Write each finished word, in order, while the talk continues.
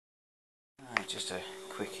just a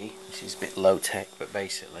quickie. This is a bit low tech, but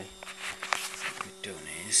basically what we've done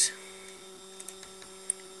is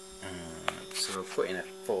so I've put in a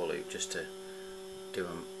for loop just to do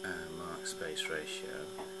a mark space ratio,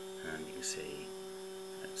 and you can see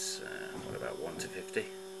it's what, about 1 to 50,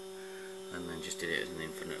 and then just did it as an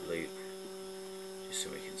infinite loop just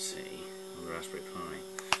so we can see on the Raspberry Pi.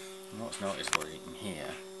 And what's noticeable, as you can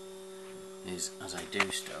hear, is as I do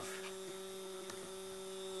stuff,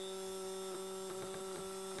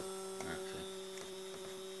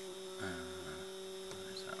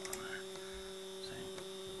 where's that one there? See?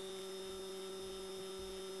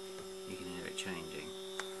 You can hear it changing.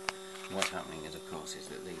 And what's happening is, of course, is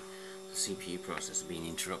that the CPU process is being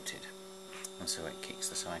interrupted, and so it kicks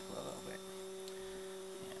the cycle a little bit.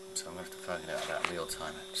 Yeah, so I'm going to have to figure out that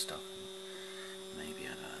real-time stuff. Maybe,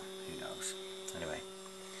 I don't know, who knows. Anyway,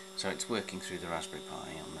 so it's working through the Raspberry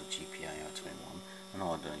Pi on the GPIO 21, and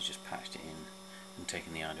all I've done is just patched it in and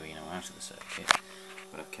taken the Arduino out of the circuit,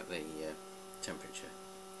 but I've kept the temperature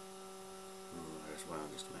as well,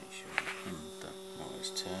 just to make sure. And the motor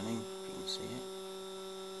is turning, if you can see it.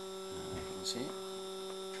 If you can see it.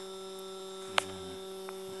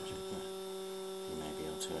 You may be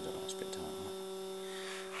able to, I don't know, it's a bit dark.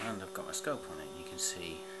 And I've got my scope on it, and you can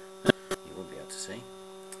see, you will be able to see.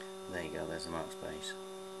 There you go, there's the mark space.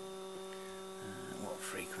 What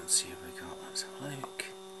frequency have we got? Let's have a look.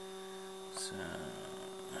 So,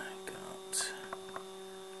 I got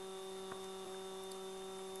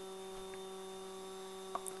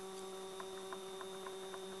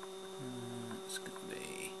it's going to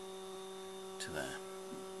be to there.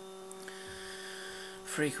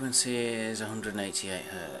 Frequency is 188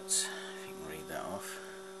 Hertz, if you can read that off.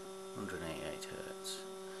 188 Hertz.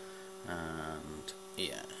 And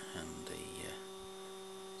yeah, and the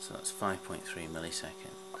so that's 5.3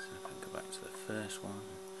 milliseconds. So if I go back to the first one,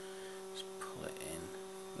 just pull it in.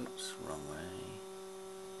 Oops, wrong way.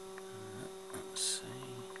 Let's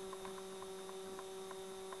see.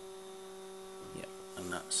 Yep,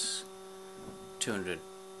 and that's 200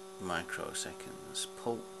 microseconds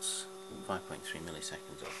pulse, 5.3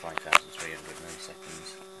 milliseconds, or 5,300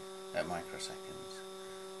 milliseconds microseconds.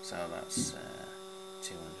 So that's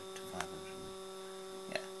 200 to 500.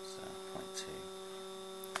 Yeah, so 0.2.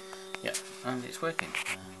 Yeah, and it's working,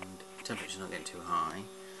 and temperature's not getting too high.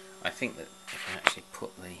 I think that if I actually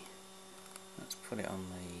put the, let's put it on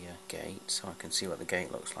the gate so I can see what the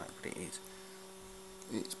gate looks like, but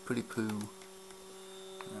it's pretty poo.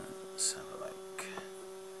 Let's have a look.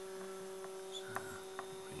 So,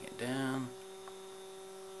 bring it down,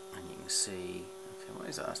 and you can see, okay, what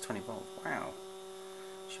is that? That's 20 volts, wow.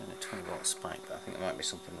 Showing a 20 volt spike, but I think there might be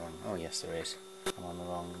something wrong. Oh yes, there is. I'm on the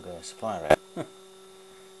wrong supply rail.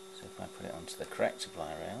 So if I put it onto the correct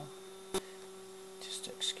supply rail, just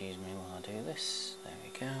excuse me while I do this. There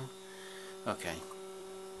we go. Okay.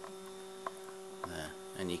 There,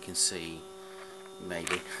 and you can see,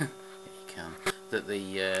 maybe if you can, that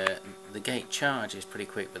the gate charge is pretty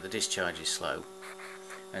quick, but the discharge is slow.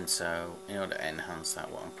 And so, in order to enhance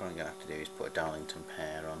that, what I'm probably going to have to do is put a Darlington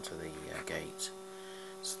pair onto the gate,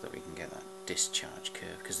 so that we can get that discharge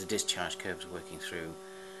curve, because the discharge curve is working through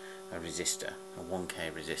a resistor, a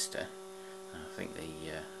 1K resistor. I think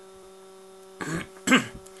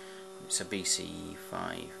it's a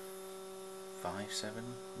BC557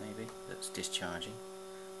 maybe that's discharging.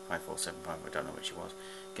 5475, I don't know which it was.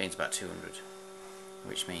 Gains about 200,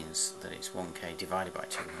 which means that it's 1K divided by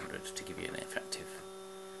 200 to give you an effective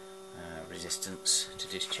resistance to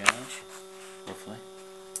discharge, roughly.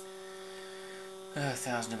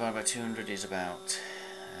 1000 divided by 200 is about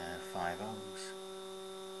 5 ohms.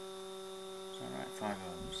 Is that right? 5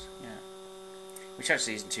 ohms, yeah. Which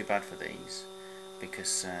actually isn't too bad for these,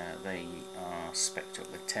 because they are spec'd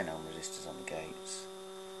up with 10 ohm resistors on the gates,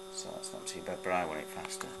 so that's not too bad, but I want it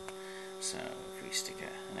faster. So if we stick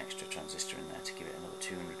an extra transistor in there to give it another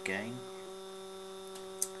 200 gain,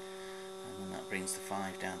 and then that brings the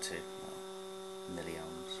 5 down to, well,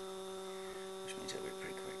 milliohms, which means it'll be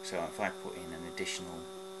pretty quick. So if I put in an additional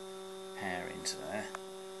pair into there,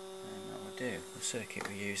 then that will do. The circuit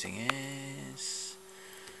we're using is,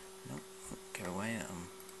 nope, get away, I'm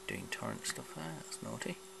doing torrent stuff there, that's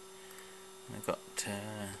naughty. And I've got,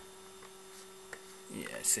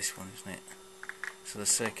 yeah, it's this one, isn't it? So the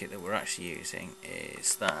circuit that we're actually using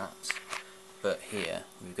is that, but here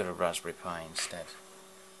we've got a Raspberry Pi instead.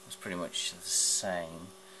 It's pretty much the same.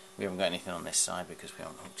 We haven't got anything on this side because we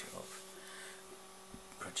haven't hooked it up.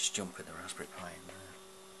 But just jump with the Raspberry Pi in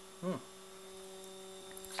there.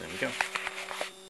 So there we go.